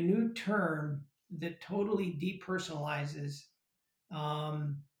creating a new term that totally depersonalizes,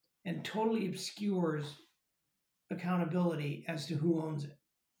 um, and totally obscures accountability as to who owns it.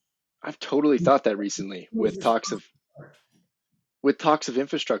 I've totally thought that recently Who is responsible for it? with talks of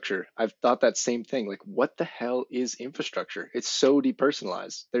infrastructure. I've thought that same thing. Like, what the hell is infrastructure? It's so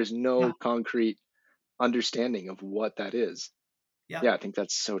depersonalized. There's Yeah, no concrete understanding of what that is. yeah. Yeah, I think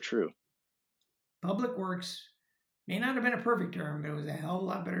that's so true. Public works may not have been a perfect term, but it was a hell of a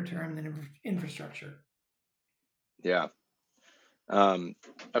lot better term than infrastructure. Yeah. Um,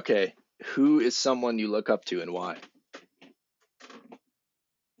 okay. Who is someone you look up to and why?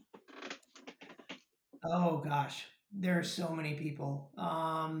 Oh gosh, there are so many people.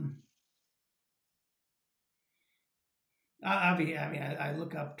 I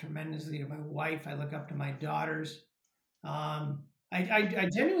look up tremendously to my wife. I look up to my daughters. I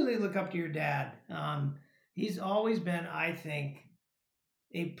genuinely look up to your dad. He's always been, I think,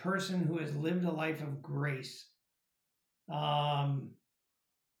 a person who has lived a life of grace, um,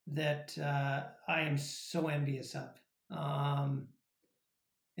 that I am so envious of. Um,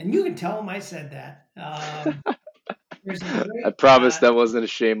 and you can tell him I said that. There's a I great, promise that wasn't a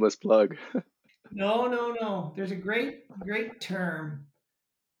shameless plug. no, no, no. There's a great term.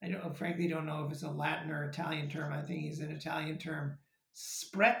 Frankly, don't know if it's a Latin or Italian term. I think it's an Italian term,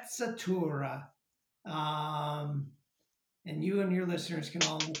 sprezzatura. Um, and you and your listeners can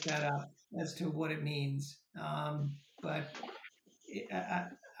all look that up as to what it means. But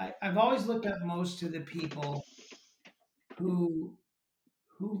I've always looked up most to the people who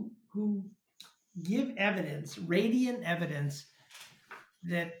who give evidence, radiant evidence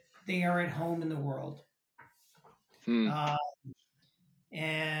that they are at home in the world, Hmm. uh,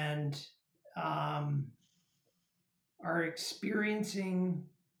 and um, are experiencing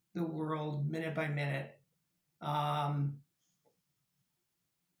the world minute by minute, um,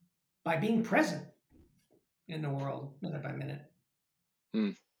 by being present in the world minute by minute. Hmm.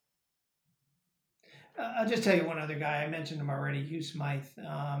 I'll just tell you one other guy. I mentioned him already, Hugh Smythe,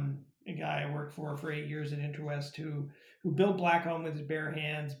 a guy I worked for 8 years at Interwest, who built Blackcomb with his bare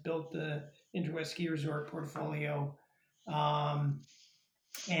hands, built the Interwest Ski Resort portfolio, um,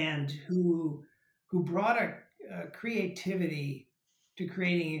 and who brought a creativity to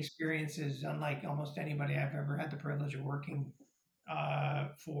creating experiences unlike almost anybody I've ever had the privilege of working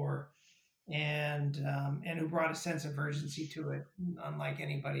for, and who brought a sense of urgency to it, unlike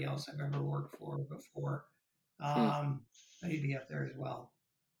anybody else I've ever worked for before. Hmm. He'd be up there as well.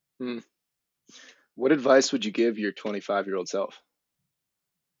 Hmm. What advice would you give your 25-year-old self?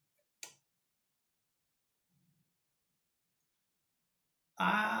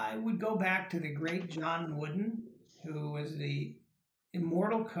 I would go back to the great John Wooden, who was the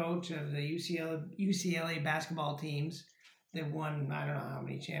immortal coach of the UCLA basketball teams that won, I don't know how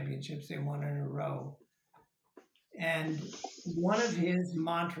many championships they won in a row. And one of his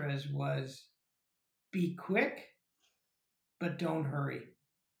mantras was be quick, but don't hurry.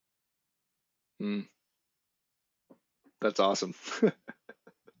 Hmm. That's awesome.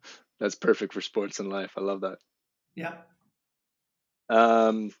 That's perfect for sports and life. I love that. Yep.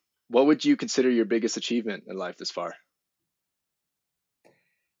 What would you consider your biggest achievement in life this far?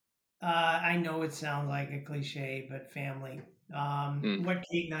 I know it sounds like a cliche, but family. Hmm. What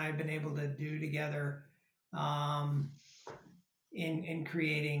Kate and I have been able to do together, um, in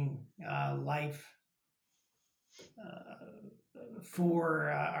creating life for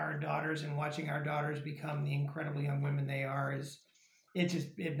our daughters and watching our daughters become the incredible young women they are,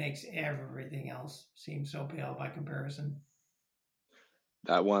 it makes everything else seem so pale by comparison.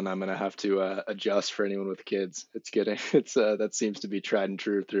 That one I'm gonna have to adjust for anyone with kids. It's that seems to be tried and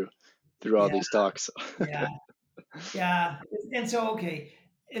true through all Yeah, these talks. yeah, yeah. And so okay,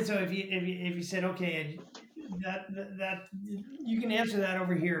 and so if you said okay, and that you can answer that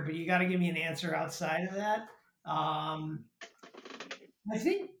over here, but you got to give me an answer outside of that. Um, I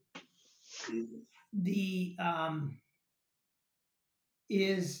think the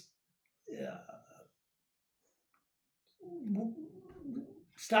is uh,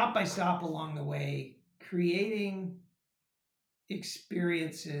 stop by stop along the way, creating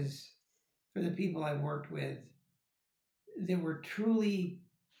experiences for the people I've worked with that were truly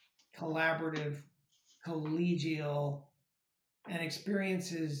collaborative, collegial, and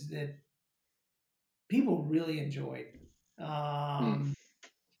experiences that people really enjoyed, Hmm.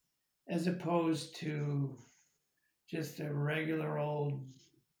 as opposed to just a regular old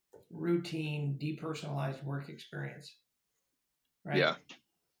routine depersonalized work experience, right? Yeah,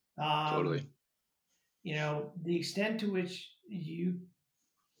 totally. Um, the extent to which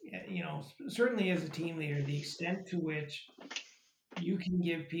certainly as a team leader, the extent to which you can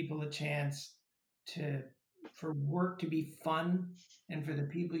give people a chance to for work to be fun and for the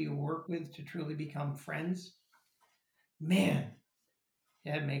people you work with to truly become friends, man,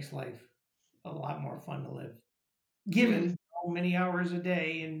 that makes life a lot more fun to live, Hmm. given how many hours a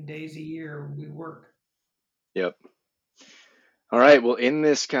day and days a year we work. Yep. All right. Well, in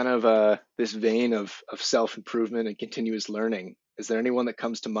this kind of this vein of self-improvement and continuous learning, is there anyone that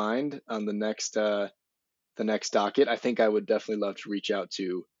comes to mind on the next docket? I think I would definitely love to reach out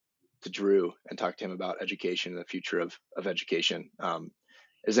to Drew and talk to him about education and the future of education.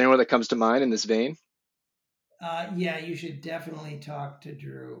 Is there anyone that comes to mind in this vein? Yeah, you should definitely talk to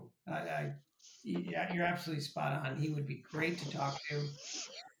Drew. Yeah, you're absolutely spot on. He would be great to talk to.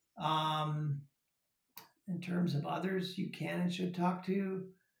 In terms of others you can and should talk to,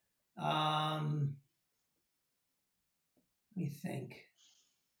 let me think.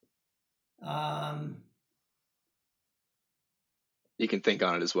 Um, You can think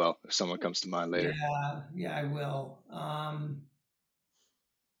on it as well if someone comes to mind later. yeah, I will.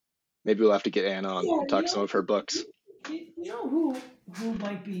 Maybe we'll have to get Anna on Yeah, and talk some of her books. who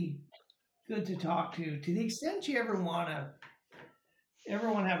might be good to talk to the extent you ever want to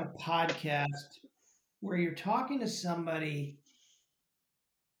have a podcast where you're talking to somebody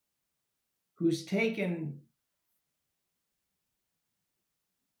who's taken,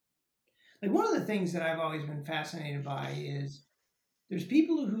 like, one of the things that I've always been fascinated by is there's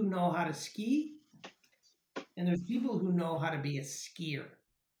people who know how to ski and there's people who know how to be a skier,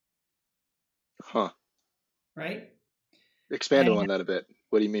 Huh. right? Expand And on that a bit.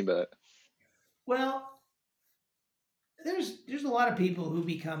 What do you mean by that? well, there's a lot of people who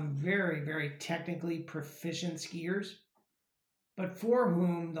become very, very technically proficient skiers, but for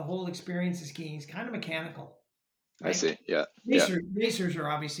whom the whole experience of skiing is kind of mechanical. I right? see. Yeah. Yeah. Racers are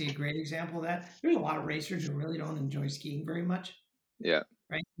obviously a great example of that. There's a lot of racers who really don't enjoy skiing very much, Yeah.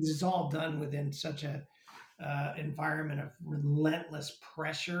 right? Because it's all done within such a environment of relentless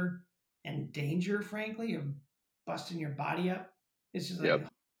pressure and danger, frankly, of busting your body up. It's just Yep. like,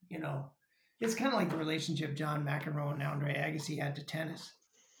 you know, it's kind of like the relationship John McEnroe and Andre Agassi had to tennis.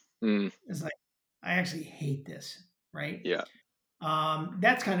 Mm, It's like, I actually hate this, right? yeah.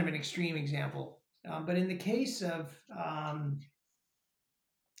 That's kind of an extreme example. But in the case of,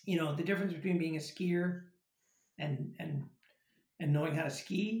 the difference between being a skier and and and knowing how to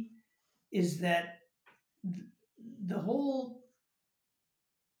ski is that the whole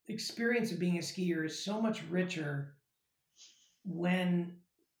experience of being a skier is so much richer when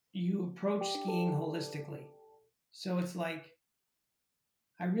you approach skiing holistically. So it's like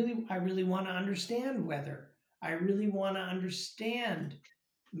I really want to understand weather. I really want to understand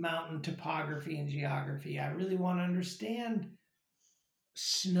mountain topography and geography. I really want to understand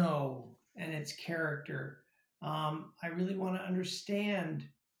snow and its character. I really want to understand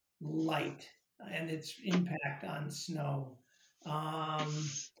light and its impact on snow. Um,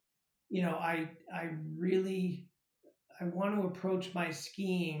 I really I want to approach my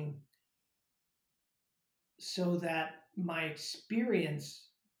skiing so that my experience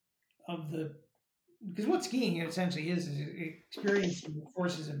of the because what skiing essentially is experiencing the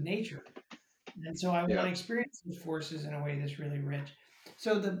forces of nature. And so I want Yeah. to experience those forces in a way that's really rich.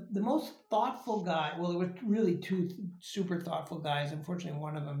 So the most thoughtful guy, well, there were really two super thoughtful guys. Unfortunately,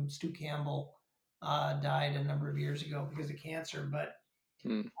 one of them, Stu Campbell, died a number of years ago because of cancer. But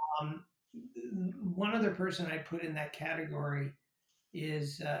Mm, um, one other person I put in that category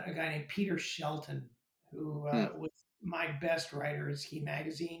is a guy named Peter Shelton, who mm, was my best writer at Ski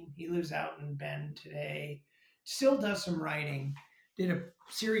Magazine. He lives out in Bend today, still does some writing, did a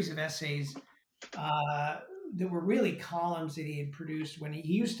series of essays uh, that were really columns that he had produced when he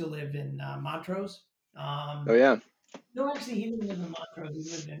used to live in Montrose. oh Um, yeah. no, actually, he didn't live in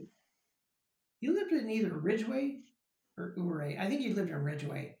Montrose. He lived in either Ridgeway or Ouray. I think he lived in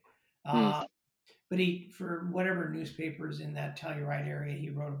Ridgeway. Mm, Uh, but he, for whatever newspapers in that Telluride area, he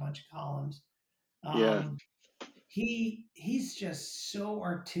wrote a bunch of columns. yeah. Um, he's just so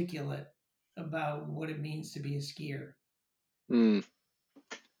articulate about what it means to be a skier. Mm.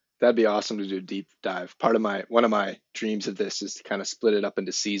 That'd be awesome to do a deep dive. One of my dreams of this is to kind of split it up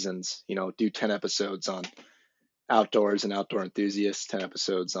into seasons, do 10 episodes on outdoors and outdoor enthusiasts, 10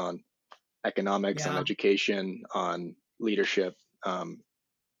 episodes on economics, on Yeah, education, on leadership. Um,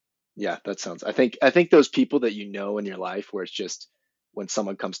 yeah, I think those people that in your life where it's just when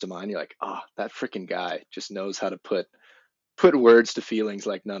someone comes to mind, you're like, that freaking guy just knows how to put words to feelings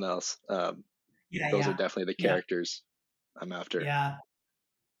like none else. yeah, Those are yeah, definitely the yeah, characters I'm after. yeah.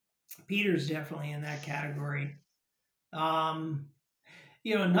 Peter's definitely in that category. Um,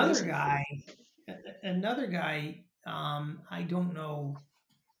 Nice. another guy.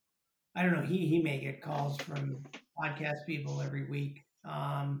 I don't know. He may get calls from podcast people every week.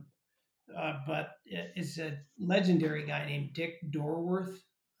 But it's a legendary guy named Dick Dorworth.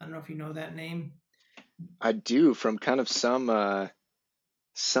 I don't know if you know that name. I do from kind of some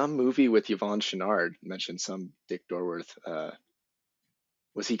movie with Yvonne Chouinard mentioned some Dick Dorworth.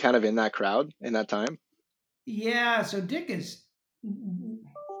 Was he kind of in that crowd in that time? Yeah, so Dick is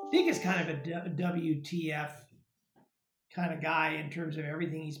kind of a WTF kind of guy in terms of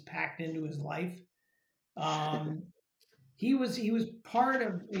everything he's packed into his life. Um, he was at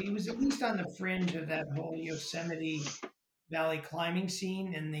least on the fringe of that whole Yosemite Valley climbing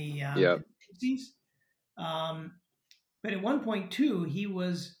scene Yeah. in the 60s. Um, but at one point too, he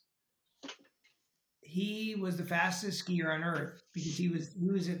was the fastest skier on earth because he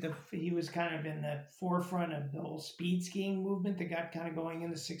was kind of in the forefront of the whole speed skiing movement that got kind of going in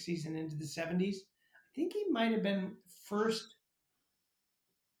the 60s and into the 70s. I think he might have been first.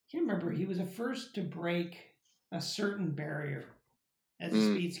 I can't remember. He was the first to break a certain barrier as a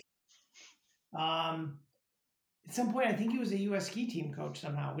Mm, speed skier. At some point, I think he was a U.S. ski team coach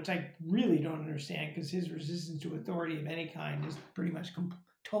somehow, which I really don't understand because his resistance to authority of any kind is pretty much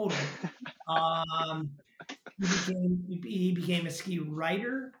total. Um, he became a ski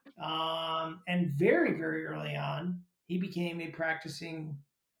writer, and very very early on, he became a practicing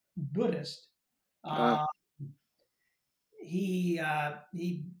Buddhist. uh, Uh,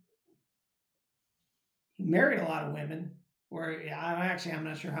 he married a lot of women, or I'm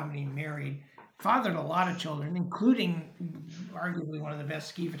not sure how many he married. Fathered a lot of children, including arguably one of the best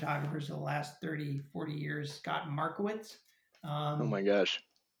ski photographers of the last 30, 40 years, Scott Markowitz. oh Um, my gosh.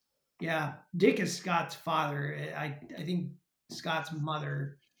 yeah, Dick is Scott's father. I think Scott's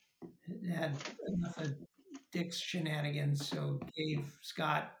mother had enough of Dick's shenanigans, so gave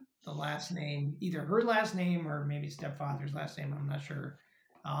Scott the last name, either her last name or maybe stepfather's last name. I'm not sure.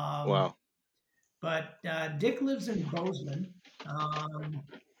 Wow. But Dick lives in Bozeman, and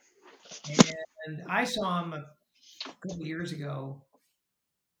I saw him a couple years ago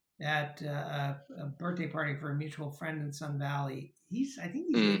at a birthday party for a mutual friend in Sun Valley. I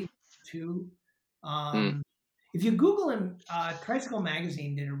think he's 82. If you Google him, Tricycle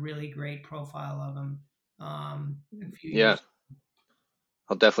Magazine did a really great profile of him. A few years.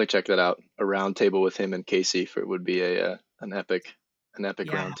 I'll definitely check that out. A round table with him and Casey would be an epic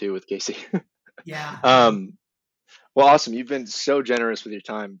round two with Casey. Yeah. Well, awesome. You've been so generous with your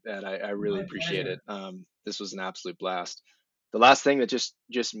time, Ed. I really My appreciate pleasure. it. This was an absolute blast. The last thing that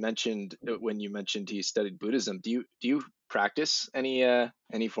just mentioned when you mentioned he studied Buddhism, do you practice any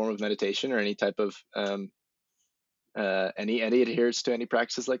form of meditation or any type of any adherence to any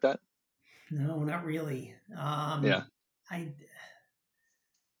practices like that? No, not really. Yeah.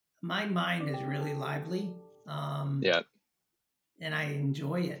 My mind is really lively. Yeah. And I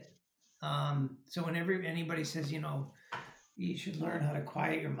enjoy it. So whenever anybody says, you should learn how to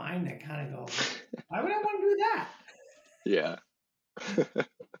quiet your mind, I kind of go, why would I want to do that? Yeah.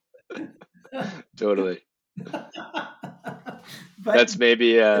 Totally. But That's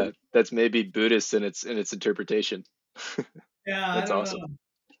maybe Buddhist in its interpretation. yeah, That's awesome.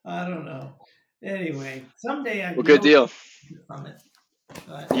 I don't know. Anyway, someday I Well, good deal. From it.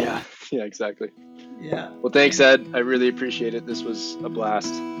 But, yeah, exactly. Yeah. Well, thanks, Ed. I really appreciate it. This was a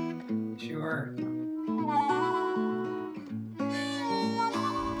blast. Sure.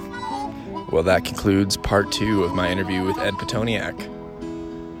 Well, that concludes part 2 of my interview with Ed Pitoniak.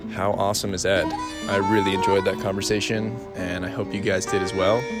 How awesome is Ed? I really enjoyed that conversation, and I hope you guys did as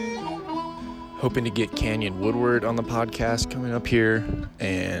well. Hoping to get Canyon Woodward on the podcast coming up here,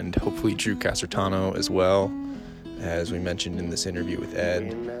 and hopefully Drew Casertano as well, as we mentioned in this interview with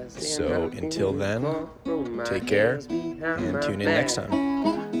Ed. So until then, take care and tune in next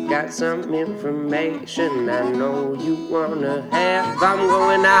time. Got some information I know you wanna have. I'm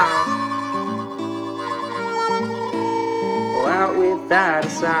going out without a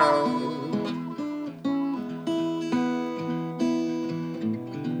sound.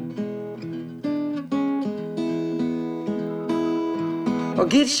 Oh,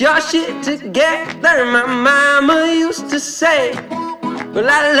 get your shit together, my mama used to say. Well,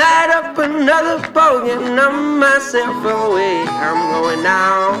 I light up another boat and numb myself away. I'm